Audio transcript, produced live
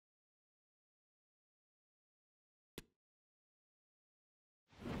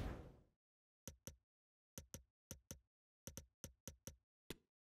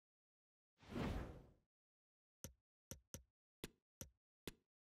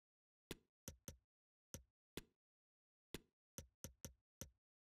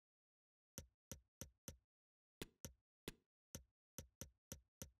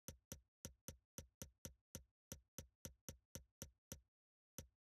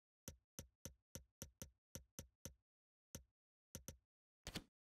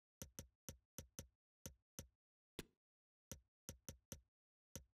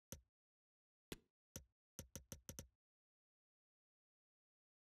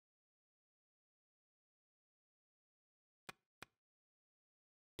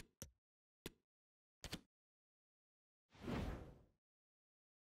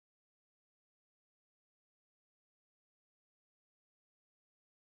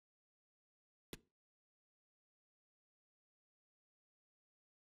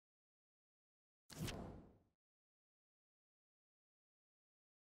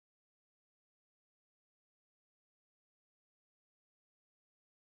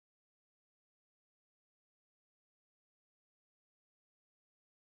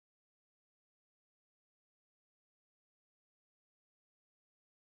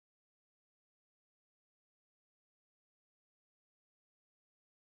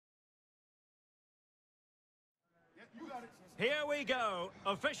Here we go,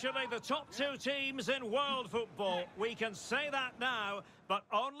 officially the top two teams in world football. We can say that now, but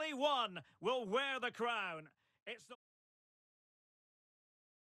only one will wear the crown. It's the...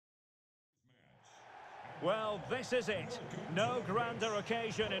 Well, this is it. No grander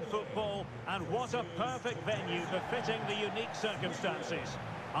occasion in football, and what a perfect venue befitting the unique circumstances.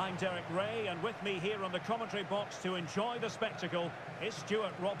 I'm Derek Ray, and with me here on the commentary box to enjoy the spectacle is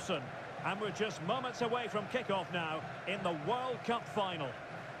Stuart Robson. And we're just moments away from kickoff now in the World Cup final.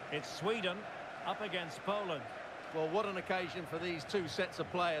 It's Sweden up against Poland. Well, what an occasion for these two sets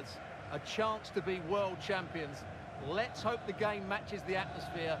of players. A chance to be world champions. Let's hope the game matches the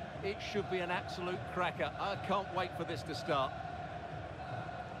atmosphere. It should be an absolute cracker. I can't wait for this to start.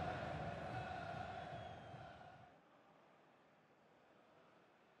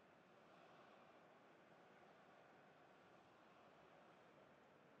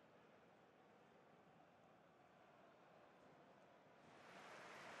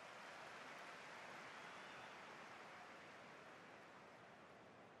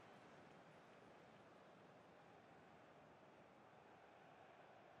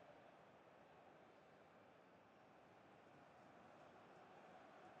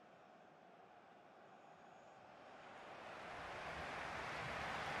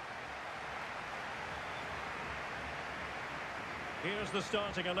 Here's the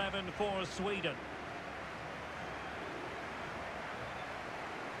starting 11 for Sweden.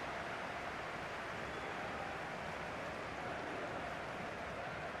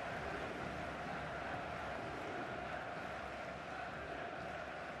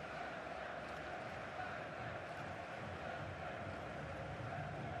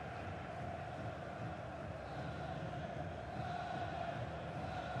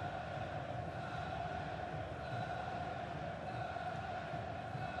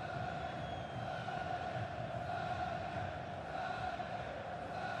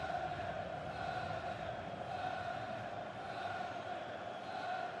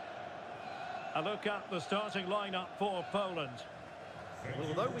 A look at the starting lineup for Poland. Well,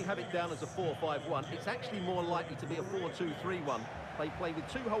 although we have it down as a 4-5-1, it's actually more likely to be a 4-2-3-1. They play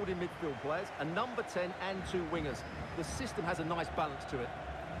with two holding midfield players, a number 10 and two wingers. The system has a nice balance to it.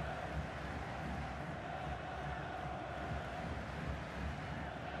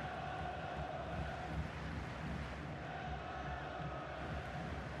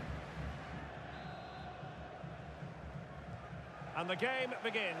 And the game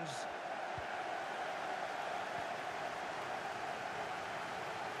begins.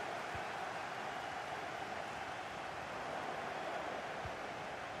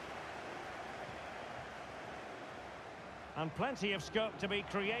 And plenty of scope to be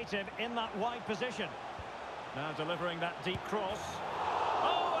creative in that wide position. Now delivering that deep cross.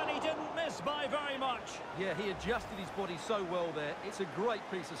 Oh, and he didn't miss by very much. Yeah, he adjusted his body so well there. It's a great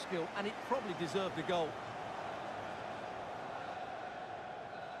piece of skill, and it probably deserved a goal.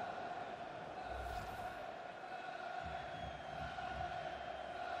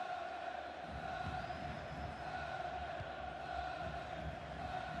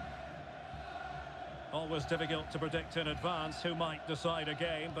 Always difficult to predict in advance who might decide a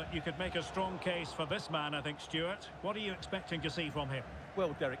game, but you could make a strong case for this man, I think, Stuart. What are you expecting to see from him?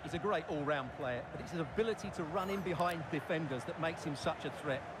 Well, Derek, he's a great all-round player, but it's his ability to run in behind defenders that makes him such a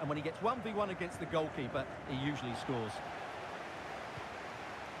threat. And when he gets 1v1 against the goalkeeper, he usually scores.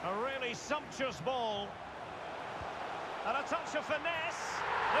 A really sumptuous ball. And a touch of finesse.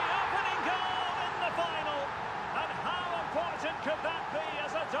 The opening goal in the final. And how important could that be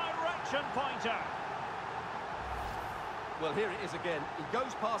as a direction pointer? Well, here it is again. He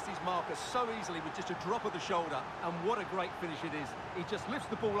goes past his marker so easily with just a drop of the shoulder, and what a great finish it is. He just lifts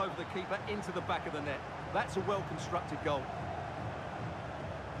the ball over the keeper into the back of the net. That's a well-constructed goal.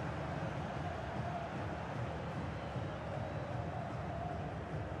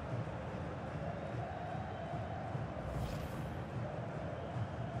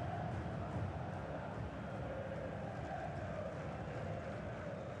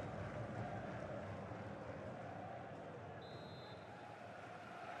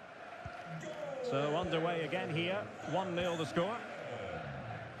 So underway again here, 1-0 the score.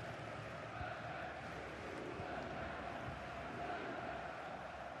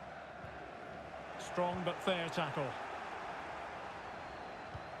 Strong but fair tackle.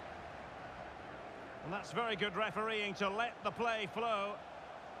 And that's very good refereeing to let the play flow.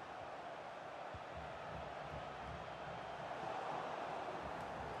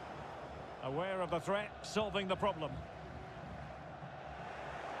 Aware of the threat, solving the problem.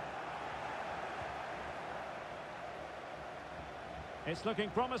 It's looking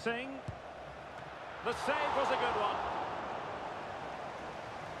promising. The save was a good one.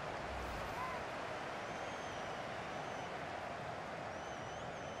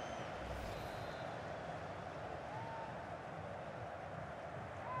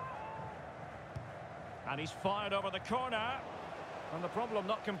 And he's fired over the corner. And the problem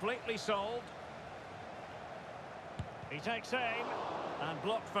not completely solved. He takes aim. And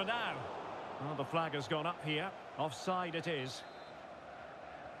blocked for now. Well, the flag has gone up here. Offside it is.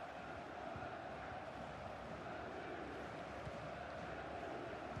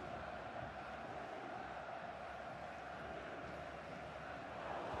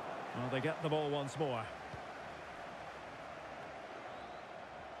 Well, they get the ball once more.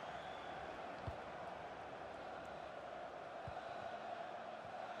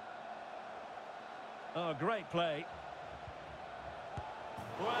 Oh, great play.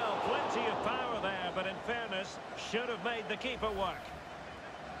 Well, plenty of power there, but in fairness, should have made the keeper work.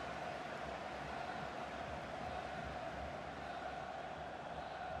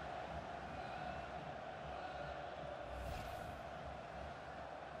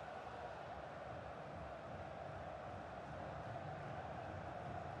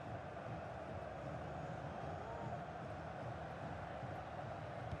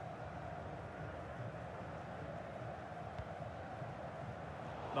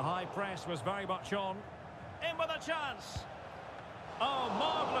 The high press was very much on. In with a chance. Oh,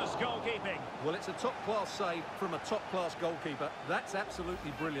 marvellous goalkeeping. Well, it's a top-class save from a top-class goalkeeper. That's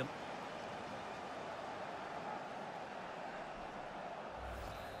absolutely brilliant.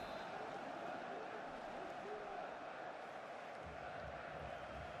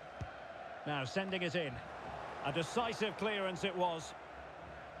 Now sending it in. A decisive clearance it was.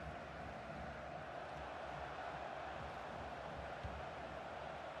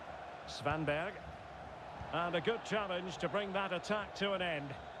 Svanberg. And a good challenge to bring that attack to an end.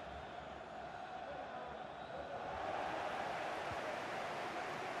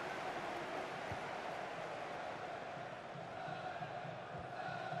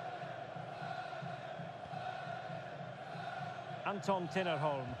 Anton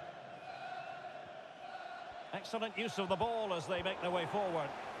Tinnerholm. Excellent use of the ball as they make their way forward.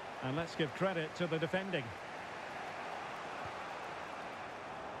 And let's give credit to the defending.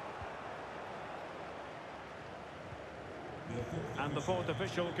 And the fourth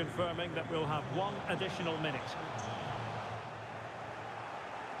official confirming that we'll have one additional minute.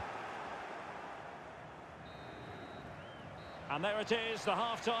 And there it is, the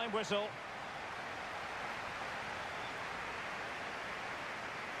half-time whistle.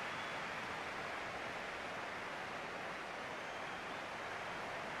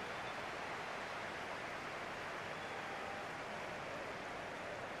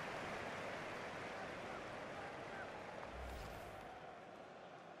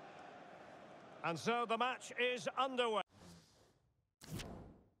 And so the match is underway.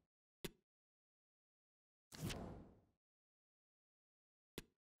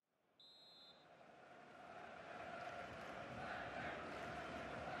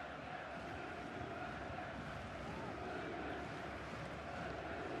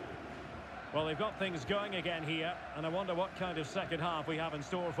 Well, they've got things going again here, and I wonder what kind of second half we have in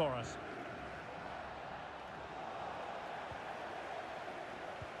store for us.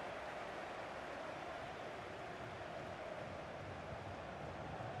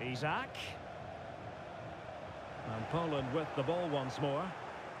 Isaac. And Poland with the ball once more.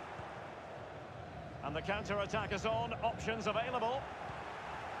 And the counter-attack is on. Options available.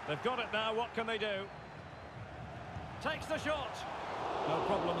 They've got it now. What can they do? Takes the shot. No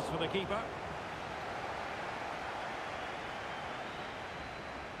problems for the keeper.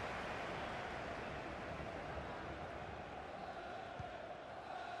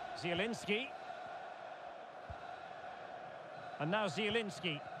 Zielinski. And now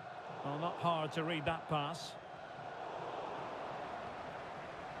Zielinski. Well, not hard to read that pass.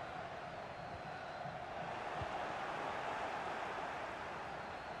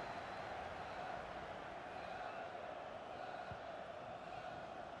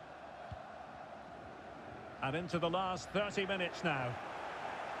 And into the last 30 minutes now.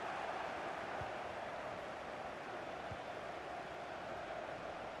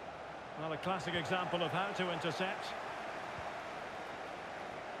 Well, a classic example of how to intercept.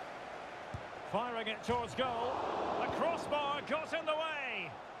 Firing it towards goal. The crossbar got in the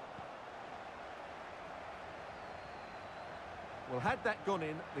way. Well, had that gone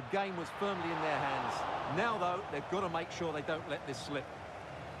in, the game was firmly in their hands. Now, though, they've got to make sure they don't let this slip.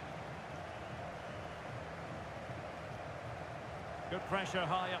 Good pressure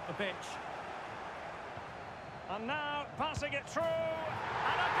high up the pitch. And now passing it through.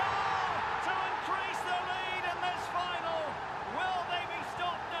 And a goal to increase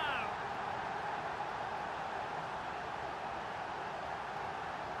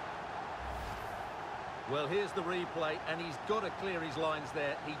Well, here's the replay, and he's got to clear his lines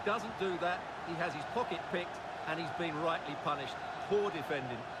there. He doesn't do that. He has his pocket picked, and he's been rightly punished. Poor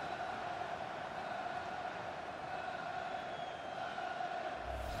defending.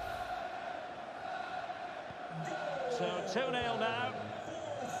 So 2-0 now.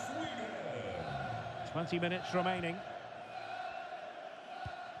 20 minutes remaining.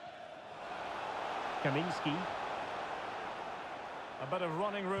 Kaminski. A bit of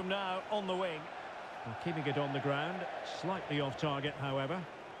running room now on the wing. Well, keeping it on the ground. Slightly off target, however.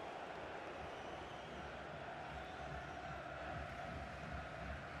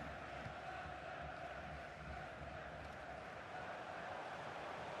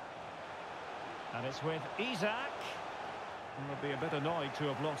 And it's with Isak. He'll be a bit annoyed to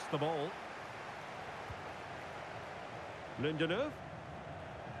have lost the ball. Lindelöf.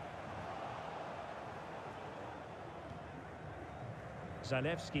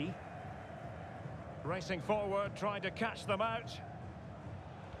 Zalewski. Racing forward, trying to catch them out.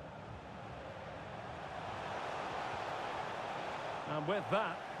 And with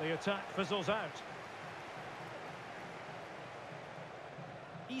that, the attack fizzles out.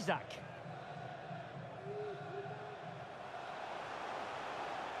 Isak.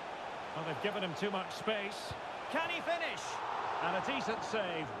 Well, they've given him too much space. Can he finish? And a decent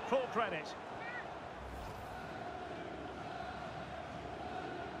save, full credit.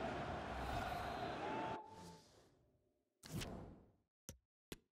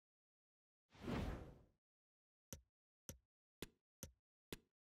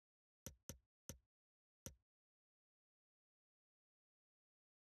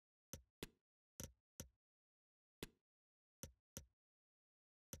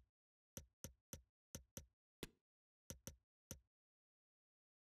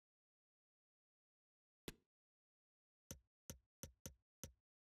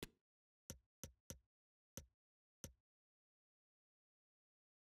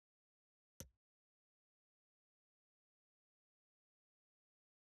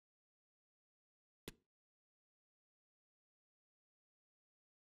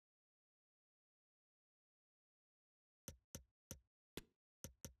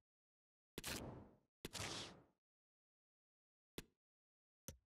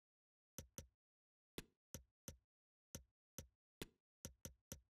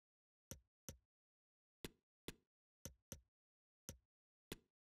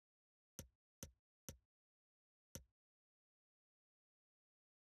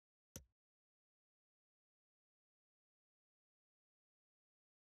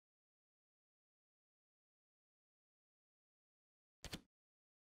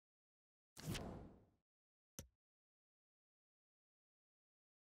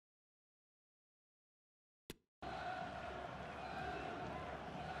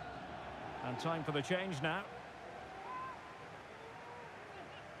 And time for the change now.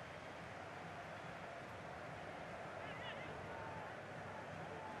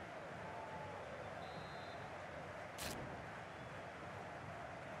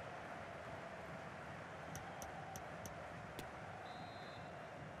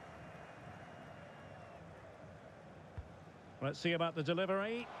 Let's see about the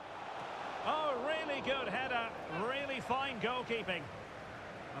delivery. Oh, really good header. Really fine goalkeeping.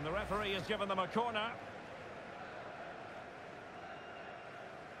 And the referee has given them a corner.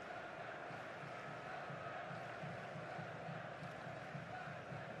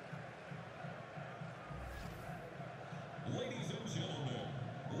 Ladies and gentlemen,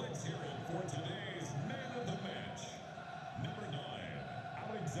 let's hear it for today's man of the match. Number 9,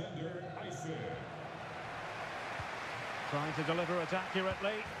 Alexander Isak. Trying to deliver it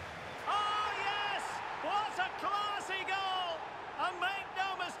accurately. Oh, yes! What a classy goal! And make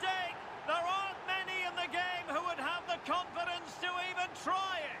no mistake, there aren't many in the game who would have the confidence to even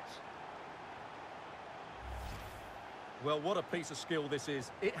try it. Well, what a piece of skill this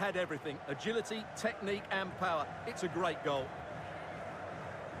is. It had everything: agility, technique and power. It's a great goal.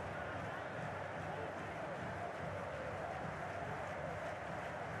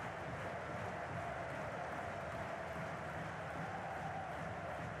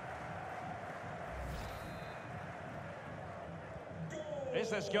 Is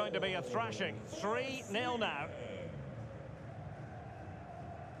this going to be a thrashing? 3-0 now.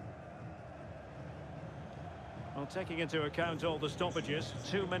 Well, taking into account all the stoppages,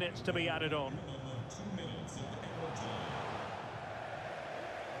 2 minutes to be added on. 2 minutes of added time.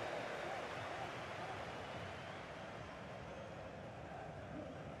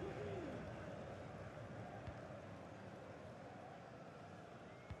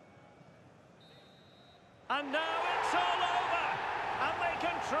 And now it's all over, and they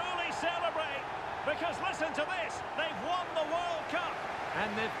can truly celebrate. Because listen to this, they've won the World Cup. And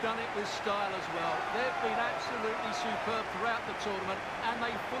they've done it with style as well. They've been absolutely superb throughout the tournament, and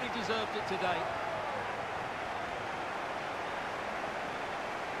they fully deserved it today.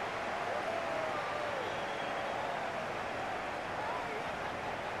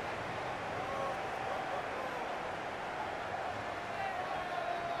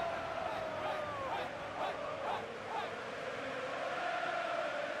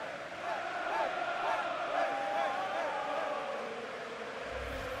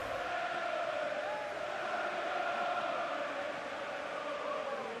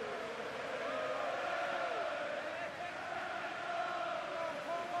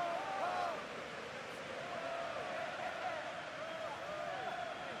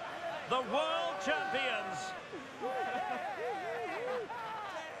 The world champions.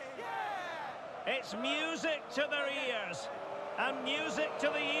 It's music to their ears and music to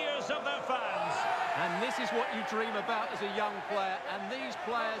the ears of their fans. And this is what you dream about as a young player, and these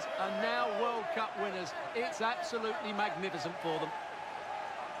players are now World Cup winners. It's absolutely magnificent for them.